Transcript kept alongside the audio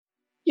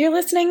You're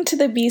listening to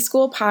the B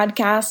School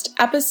Podcast,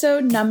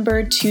 episode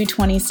number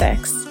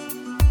 226.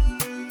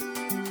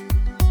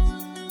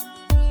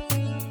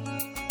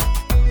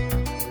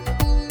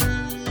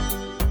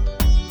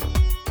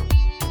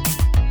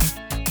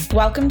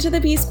 Welcome to the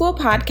B School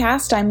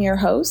Podcast. I'm your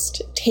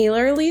host,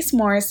 Taylor Elise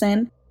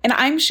Morrison, and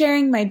I'm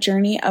sharing my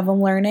journey of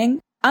learning,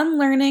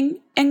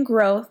 unlearning, and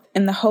growth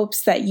in the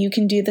hopes that you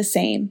can do the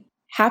same.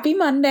 Happy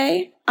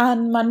Monday!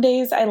 On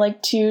Mondays, I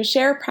like to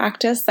share a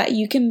practice that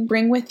you can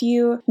bring with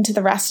you into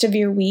the rest of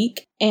your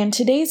week, and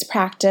today's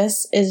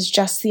practice is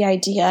just the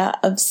idea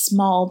of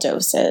small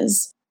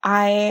doses.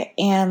 I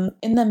am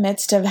in the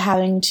midst of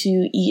having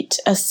to eat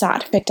a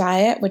sattvic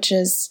diet, which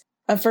is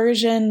a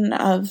version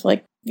of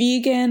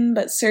vegan,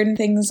 but certain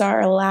things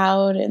are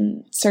allowed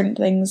and certain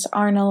things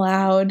aren't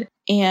allowed.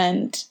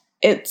 And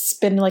it's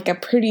been a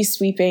pretty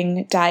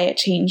sweeping diet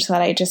change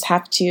that I just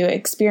have to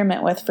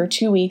experiment with for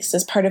 2 weeks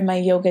as part of my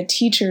yoga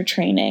teacher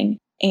training.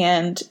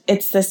 And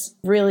it's this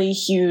really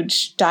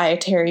huge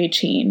dietary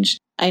change.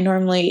 I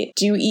normally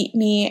do eat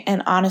meat,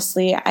 and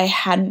honestly, I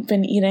hadn't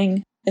been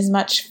eating as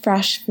much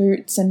fresh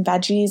fruits and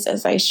veggies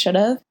as I should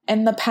have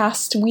in the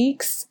past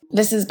weeks.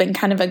 This has been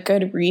kind of a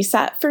good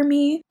reset for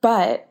me,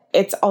 but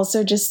it's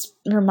also just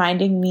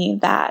reminding me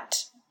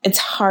that it's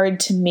hard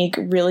to make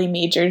really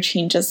major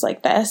changes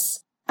like this.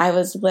 I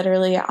was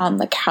literally on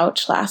the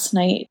couch last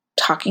night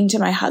talking to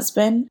my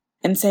husband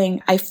and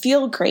saying, I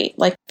feel great.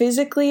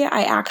 Physically,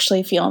 I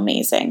actually feel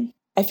amazing.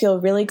 I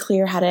feel really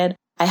clear-headed.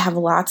 I have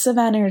lots of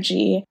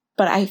energy,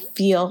 but I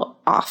feel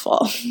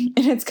awful.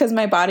 And it's because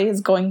my body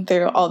is going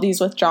through all these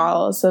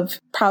withdrawals of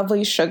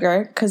probably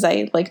sugar, because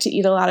I like to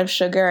eat a lot of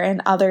sugar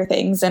and other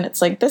things. And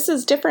it's this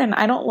is different.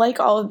 I don't like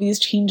all of these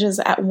changes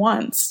at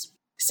once.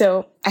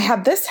 So I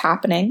have this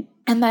happening.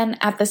 And then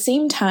at the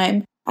same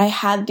time, I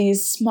had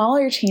these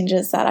smaller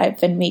changes that I've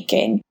been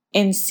making,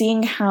 and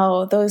seeing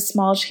how those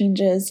small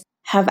changes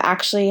have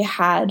actually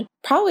had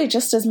probably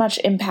just as much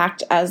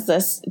impact as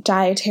this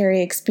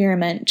dietary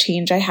experiment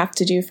change I have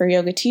to do for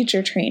yoga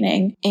teacher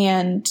training.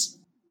 And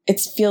it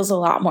feels a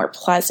lot more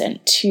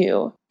pleasant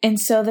too. And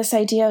so this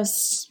idea of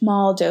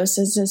small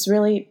doses is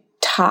really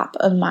top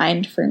of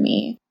mind for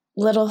me.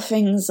 Little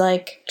things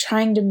like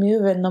trying to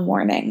move in the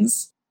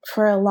mornings.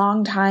 For a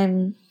long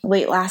time,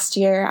 late last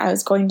year, I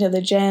was going to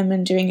the gym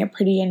and doing a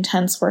pretty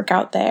intense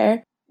workout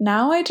there.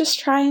 Now I just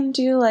try and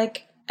do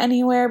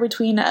anywhere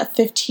between a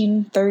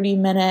 15-30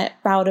 minute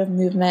bout of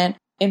movement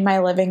in my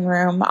living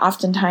room,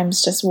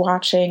 oftentimes just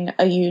watching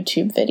a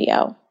YouTube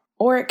video.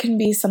 Or it can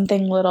be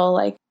something little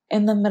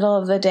in the middle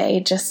of the day,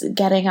 just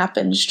getting up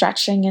and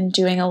stretching and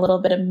doing a little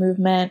bit of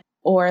movement,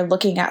 or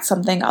looking at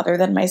something other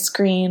than my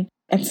screen.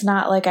 It's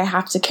not I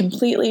have to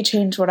completely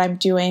change what I'm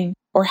doing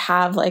or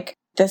have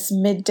this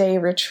midday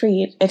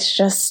retreat. It's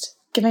just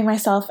giving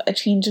myself a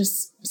change of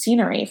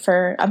scenery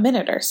for a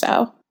minute or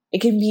so.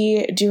 It can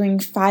be doing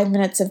 5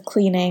 minutes of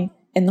cleaning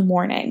in the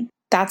morning.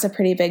 That's a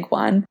pretty big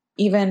one.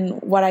 Even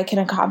what I can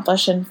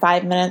accomplish in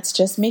 5 minutes,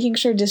 just making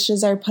sure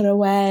dishes are put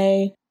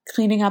away,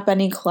 cleaning up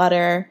any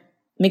clutter,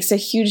 makes a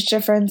huge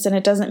difference. And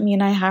it doesn't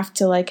mean I have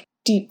to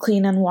deep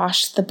clean and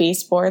wash the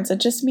baseboards. It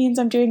just means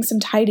I'm doing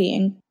some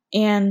tidying.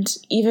 And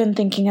even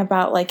thinking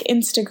about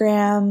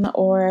Instagram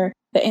or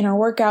the inner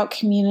workout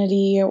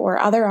community or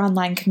other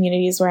online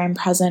communities where I'm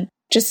present,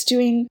 just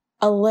doing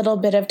a little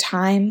bit of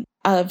time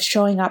of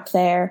showing up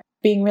there,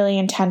 being really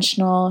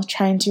intentional,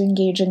 trying to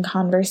engage in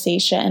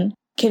conversation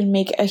can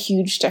make a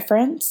huge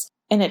difference.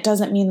 And it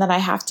doesn't mean that I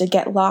have to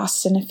get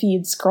lost in a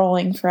feed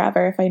scrolling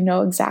forever if I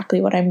know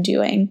exactly what I'm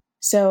doing.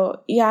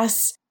 So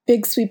yes,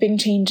 big sweeping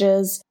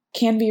changes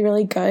can be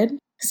really good.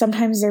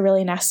 Sometimes they're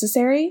really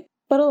necessary,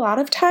 but a lot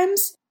of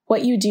times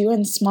what you do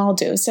in small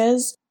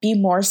doses be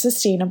more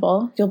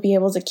sustainable. You'll be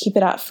able to keep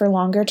it up for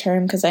longer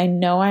term, because I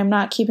know I'm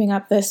not keeping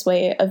up this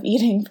way of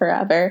eating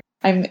forever.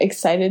 I'm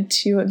excited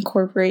to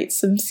incorporate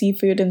some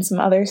seafood and some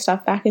other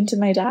stuff back into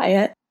my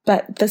diet,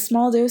 but the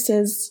small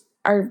doses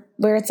are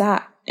where it's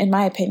at, in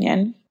my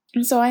opinion.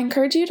 And so I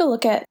encourage you to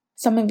look at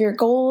some of your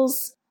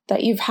goals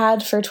that you've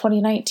had for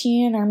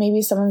 2019, or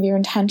maybe some of your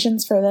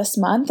intentions for this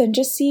month, and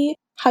just see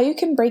how you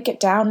can break it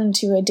down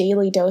into a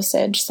daily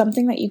dosage,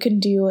 something that you can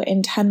do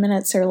in 10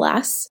 minutes or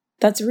less.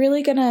 That's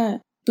really going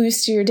to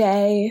boost your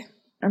day,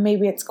 or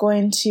maybe it's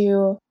going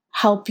to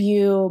help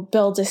you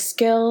build a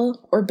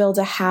skill or build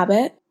a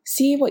habit.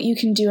 See what you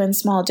can do in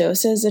small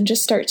doses and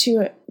just start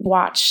to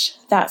watch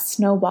that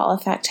snowball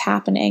effect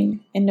happening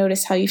and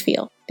notice how you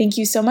feel. Thank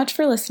you so much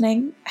for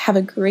listening. Have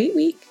a great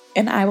week,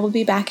 and I will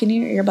be back in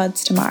your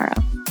earbuds tomorrow.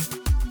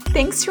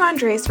 Thanks to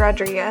Andres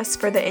Rodriguez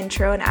for the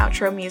intro and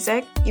outro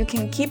music. You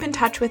can keep in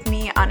touch with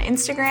me on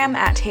Instagram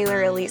at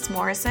Taylor Elise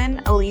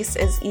Morrison. Elise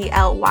is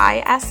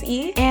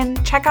ELYSE.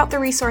 And check out the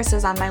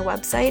resources on my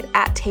website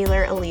at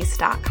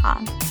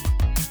taylorelise.com.